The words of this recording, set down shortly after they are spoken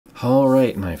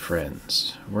Alright, my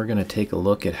friends, we're going to take a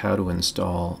look at how to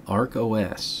install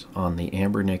ArkOS on the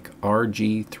Anbernic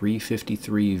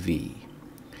RG353V.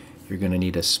 You're going to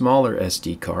need a smaller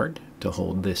SD card to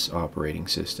hold this operating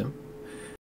system,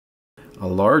 a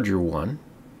larger one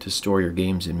to store your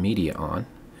games and media on,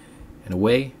 and a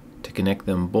way to connect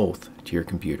them both to your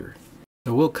computer.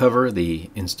 So we'll cover the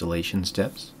installation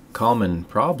steps, common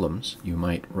problems you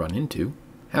might run into,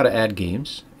 how to add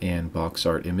games and box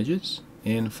art images,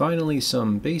 and finally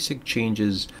some basic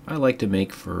changes I like to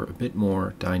make for a bit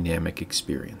more dynamic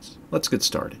experience. Let's get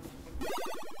started.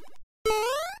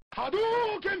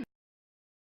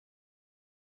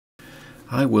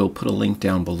 I will put a link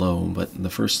down below, but the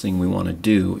first thing we want to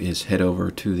do is head over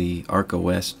to the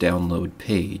ArkOS download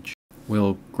page.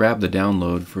 We'll grab the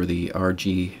download for the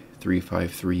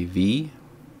RG353V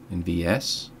and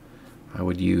VS. I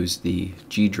would use the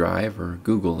G drive or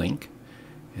Google link.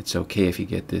 It's okay if you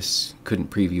get this couldn't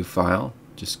preview file.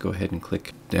 Just go ahead and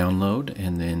click download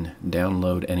and then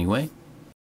download anyway.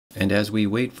 And as we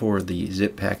wait for the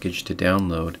zip package to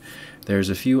download, there's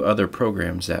a few other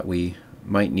programs that we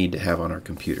might need to have on our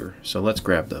computer. So let's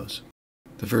grab those.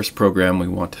 The first program we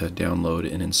want to download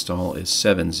and install is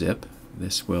 7-Zip.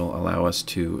 This will allow us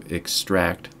to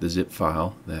extract the zip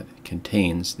file that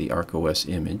contains the ArkOS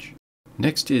image.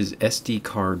 Next is SD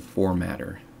card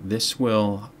formatter. This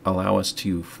will allow us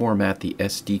to format the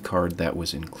SD card that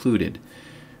was included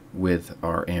with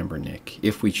our Anbernic,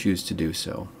 if we choose to do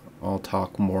so. I'll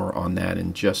talk more on that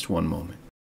in just one moment.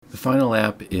 The final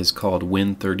app is called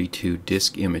Win32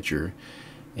 Disk Imager,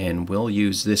 and we'll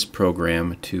use this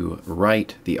program to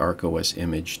write the ArkOS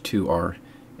image to our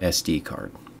SD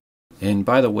card. And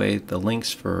by the way, the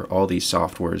links for all these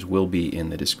softwares will be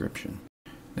in the description.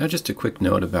 Now just a quick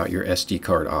note about your SD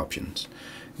card options.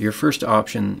 Your first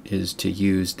option is to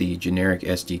use the generic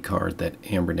SD card that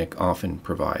Anbernic often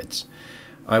provides.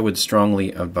 I would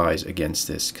strongly advise against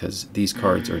this because these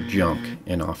cards are junk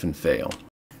and often fail.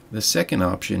 The second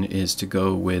option is to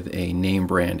go with a name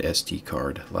brand SD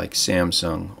card like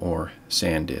Samsung or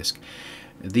SanDisk.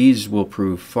 These will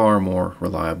prove far more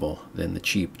reliable than the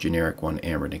cheap generic one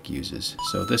Anbernic uses,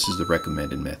 so this is the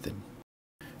recommended method.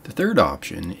 The third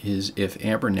option is if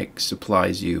Anbernic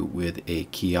supplies you with a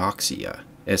Kioxia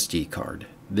SD card.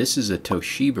 This is a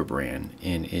Toshiba brand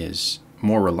and is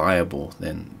more reliable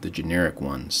than the generic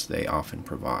ones they often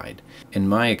provide. In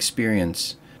my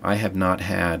experience, I have not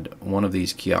had one of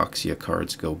these Kioxia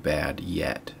cards go bad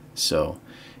yet. So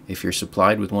if you're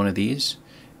supplied with one of these,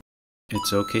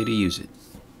 it's okay to use it.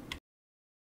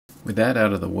 With that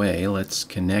out of the way, let's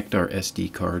connect our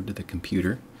SD card to the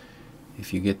computer.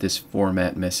 If you get this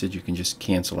format message, you can just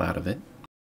cancel out of it.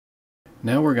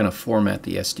 Now we're going to format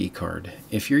the SD card.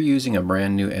 If you're using a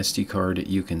brand new SD card,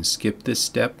 you can skip this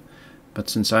step, but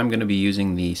since I'm going to be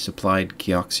using the supplied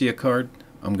Kioxia card,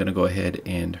 I'm going to go ahead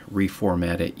and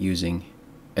reformat it using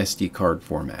SD card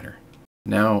formatter.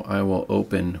 Now I will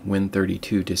open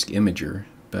Win32 Disk Imager,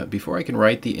 but before I can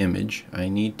write the image, I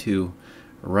need to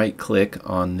right-click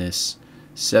on this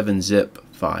 7-zip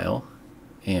file,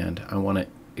 and I want to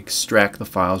extract the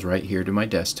files right here to my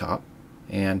desktop.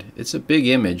 And it's a big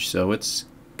image, so it's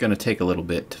going to take a little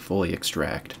bit to fully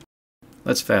extract.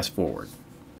 Let's fast forward.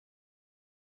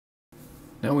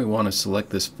 Now we want to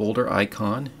select this folder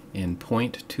icon and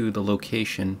point to the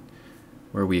location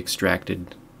where we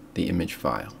extracted the image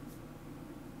file.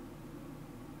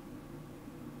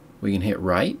 We can hit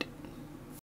right,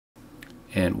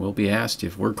 and we'll be asked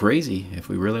if we're crazy, if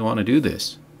we really want to do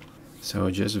this. So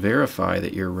just verify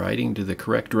that you're writing to the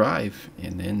correct drive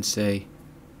and then say,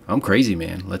 I'm crazy,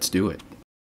 man, let's do it.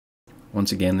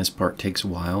 Once again, this part takes a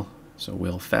while, so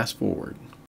we'll fast forward.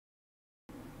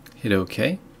 Hit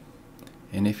OK,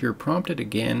 and if you're prompted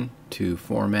again to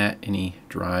format any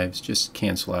drives, just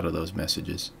cancel out of those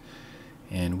messages.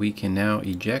 And we can now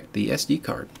eject the SD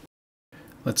card.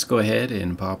 Let's go ahead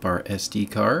and pop our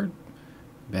SD card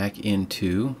back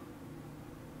into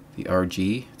the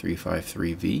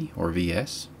RG353V or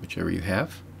VS, whichever you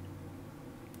have.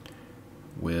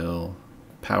 We'll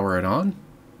power it on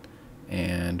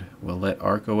and we'll let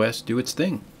ArkOS do its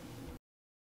thing.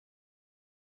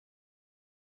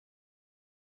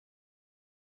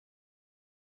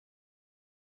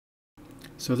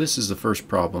 So this is the first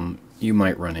problem you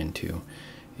might run into.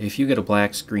 If you get a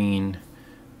black screen,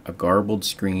 a garbled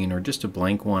screen, or just a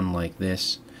blank one like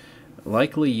this,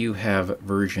 likely you have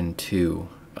version 2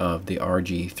 of the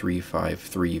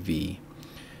RG353V.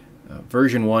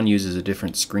 Version 1 uses a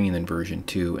different screen than version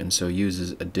 2 and so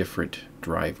uses a different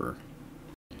driver.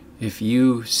 If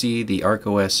you see the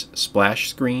ArkOS splash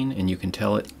screen and you can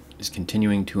tell it is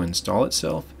continuing to install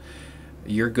itself,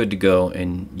 you're good to go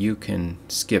and you can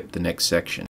skip the next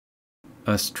section.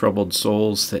 Us troubled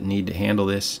souls that need to handle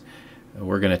this,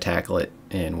 we're going to tackle it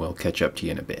and we'll catch up to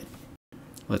you in a bit.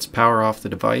 Let's power off the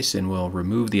device and we'll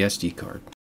remove the SD card.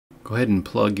 Go ahead and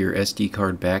plug your SD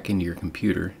card back into your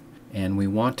computer, and we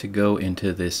want to go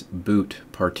into this boot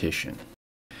partition.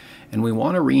 And we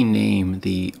want to rename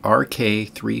the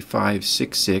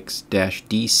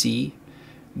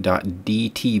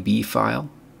RK3566-DC.dtb file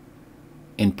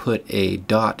and put a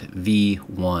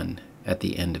 .v1 at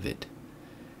the end of it.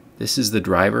 This is the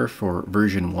driver for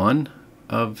version 1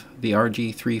 of the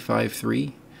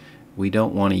RG353. We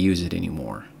don't want to use it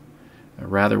anymore.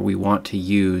 Rather, we want to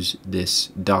use this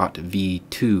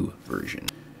 .v2 version.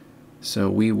 So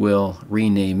we will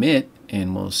rename it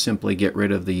and we'll simply get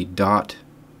rid of the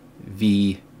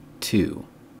 .v2.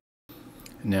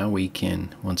 Now we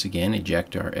can once again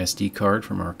eject our SD card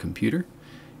from our computer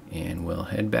and we'll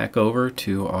head back over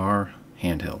to our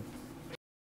handheld.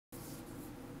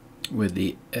 With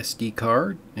the SD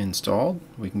card installed,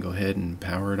 we can go ahead and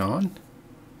power it on.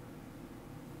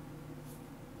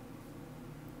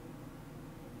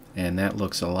 And that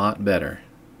looks a lot better.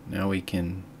 Now we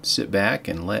can sit back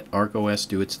and let ArkOS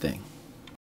do its thing.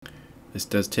 This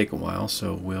does take a while,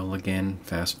 so we'll again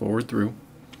fast forward through.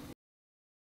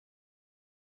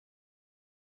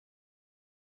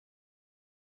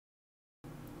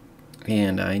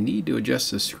 And I need to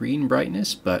adjust the screen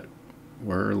brightness, but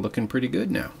we're looking pretty good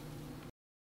now.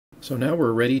 So now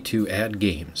we're ready to add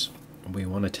games. We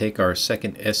want to take our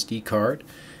second SD card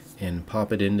and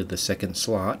pop it into the second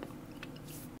slot.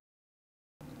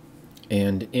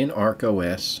 And in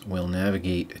ArkOS, we'll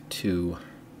navigate to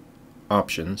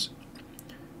Options.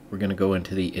 We're going to go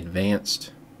into the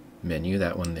Advanced menu,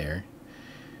 that one there,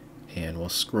 and we'll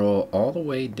scroll all the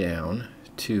way down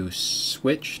to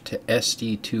Switch to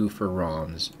SD2 for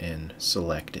ROMs and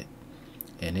select it.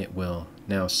 And it will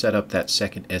now set up that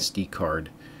second SD card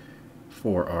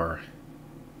for our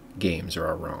games or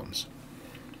our ROMs.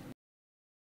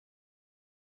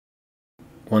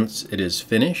 Once it is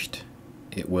finished,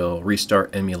 it will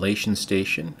restart Emulation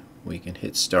Station. We can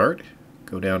hit Start,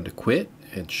 go down to Quit,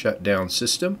 and shut down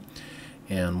System.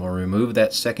 And we'll remove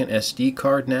that second SD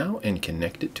card now and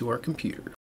connect it to our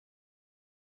computer.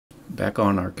 Back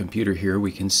on our computer here,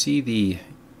 we can see the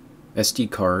SD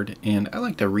card, and I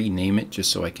like to rename it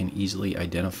just so I can easily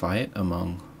identify it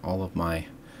among all of my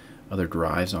other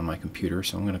drives on my computer,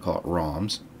 so I'm going to call it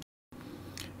ROMs.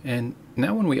 And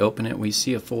now when we open it, we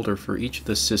see a folder for each of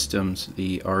the systems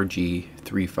the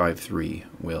RG353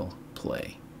 will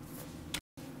play.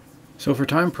 So for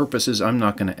time purposes, I'm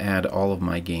not going to add all of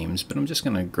my games, but I'm just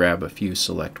going to grab a few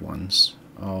select ones.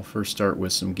 I'll first start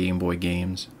with some Game Boy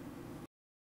games.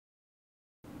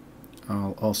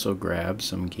 I'll also grab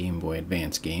some Game Boy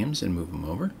Advance games and move them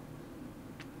over.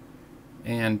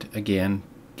 And again,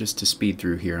 just to speed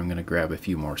through here, I'm going to grab a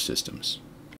few more systems.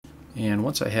 And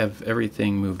once I have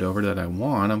everything moved over that I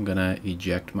want, I'm going to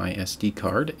eject my SD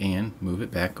card and move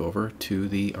it back over to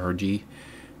the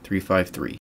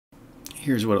RG353.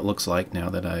 Here's what it looks like now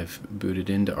that I've booted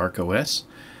into ArkOS.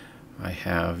 I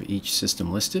have each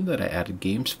system listed that I added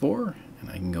games for, and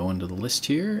I can go into the list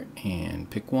here and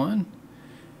pick one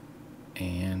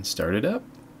and start it up.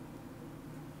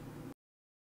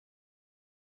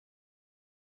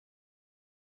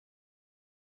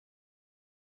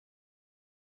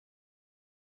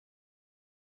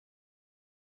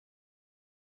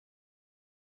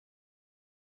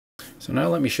 So now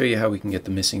let me show you how we can get the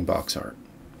missing box art.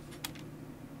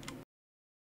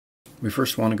 We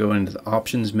first want to go into the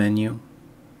Options menu,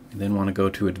 then want to go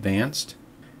to Advanced,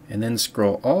 and then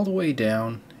scroll all the way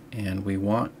down, and we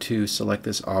want to select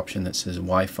this option that says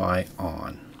Wi-Fi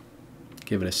on.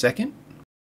 Give it a second,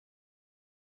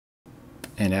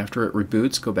 and after it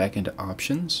reboots, go back into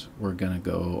Options. We're going to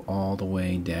go all the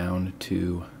way down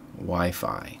to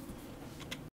Wi-Fi.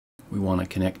 We want to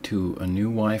connect to a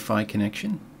new Wi-Fi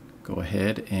connection. Go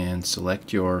ahead and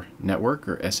select your network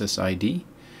or SSID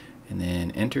and then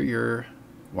enter your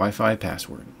Wi-Fi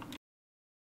password.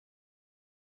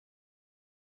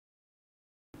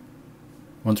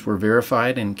 Once we're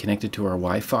verified and connected to our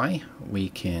Wi-Fi, we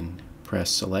can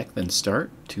press Select then Start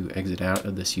to exit out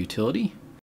of this utility.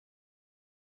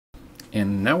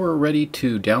 And now we're ready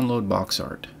to download box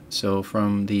art. So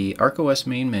from the ArkOS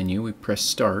main menu, we press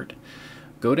Start,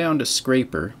 go down to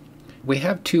Scraper. We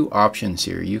have two options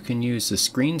here. You can use the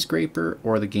Screen Scraper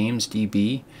or the Games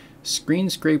DB. Screen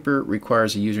Scraper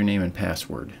requires a username and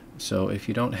password. So if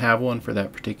you don't have one for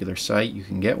that particular site, you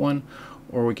can get one,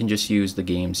 or we can just use the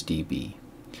Games DB.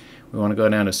 We want to go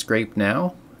down to Scrape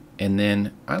Now, And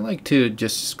then I like to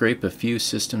just scrape a few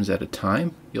systems at a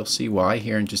time. You'll see why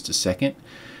here in just a second.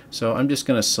 So I'm just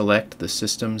going to select the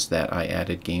systems that I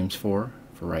added games for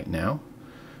right now.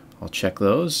 I'll check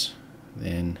those,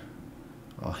 then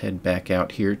I'll head back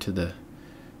out here to the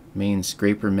main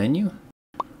scraper menu.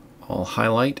 I'll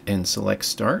highlight and select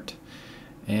Start,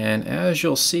 and as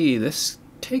you'll see, this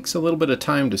takes a little bit of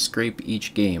time to scrape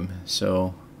each game,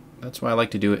 so that's why I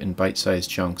like to do it in bite-sized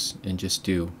chunks and just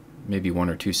do maybe 1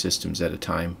 or 2 systems at a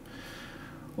time,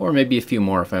 or maybe a few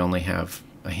more if I only have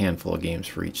a handful of games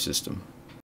for each system.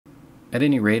 At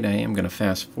any rate, I am going to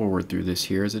fast forward through this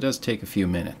here, as it does take a few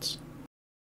minutes.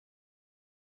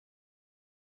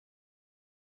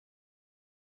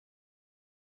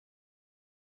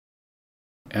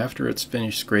 After it's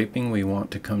finished scraping, we want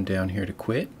to come down here to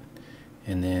Quit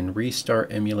and then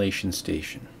Restart Emulation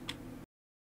Station.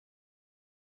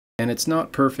 And it's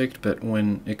not perfect, but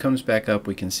when it comes back up,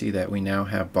 we can see that we now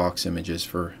have box images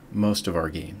for most of our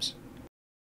games.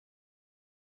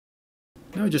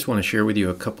 Now I just want to share with you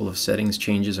a couple of settings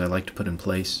changes I like to put in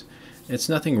place. It's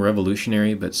nothing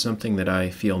revolutionary, but something that I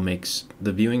feel makes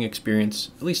the viewing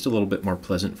experience at least a little bit more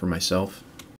pleasant for myself.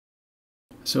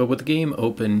 So with the game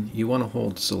open, you want to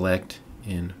hold Select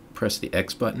and press the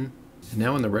X button. And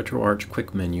now in the RetroArch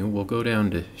quick menu, we'll go down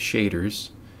to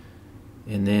Shaders,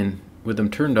 and then with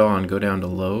them turned on, go down to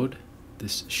Load,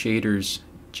 this Shaders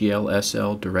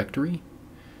GLSL directory,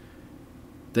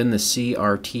 then the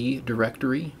CRT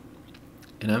directory,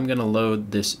 and I'm going to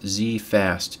load this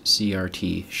ZFast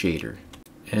CRT shader.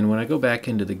 And when I go back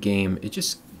into the game, it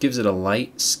just gives it a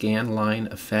light scan line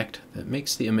effect that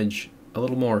makes the image a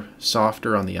little more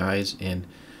softer on the eyes and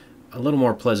a little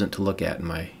more pleasant to look at, in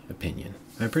my opinion.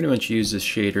 I pretty much use this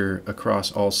shader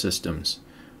across all systems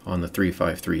on the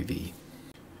 353V.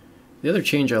 The other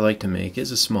change I like to make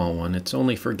is a small one. It's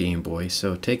only for Game Boy,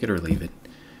 so take it or leave it.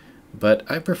 But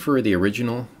I prefer the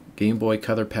original Game Boy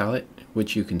color palette,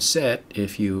 which you can set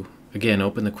if you, again,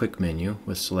 open the quick menu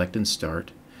with Select and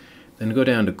Start, then go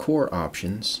down to Core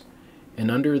Options, and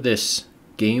under this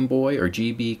Game Boy or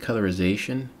GB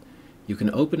colorization, you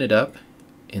can open it up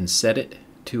and set it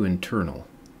to internal.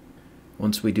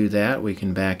 Once we do that, we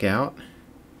can back out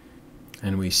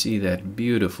and we see that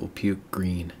beautiful puke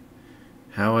green.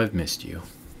 How I've missed you.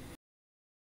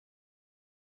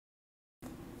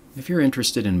 If you're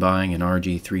interested in buying an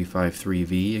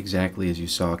RG353V exactly as you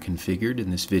saw configured in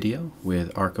this video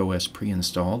with ArkOS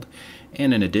Pre-Installed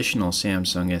and an additional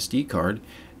Samsung SD card,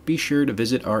 be sure to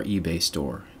visit our eBay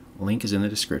store. Link is in the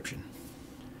description.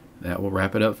 That will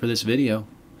wrap it up for this video.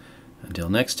 Until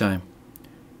next time,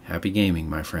 happy gaming,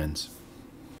 my friends.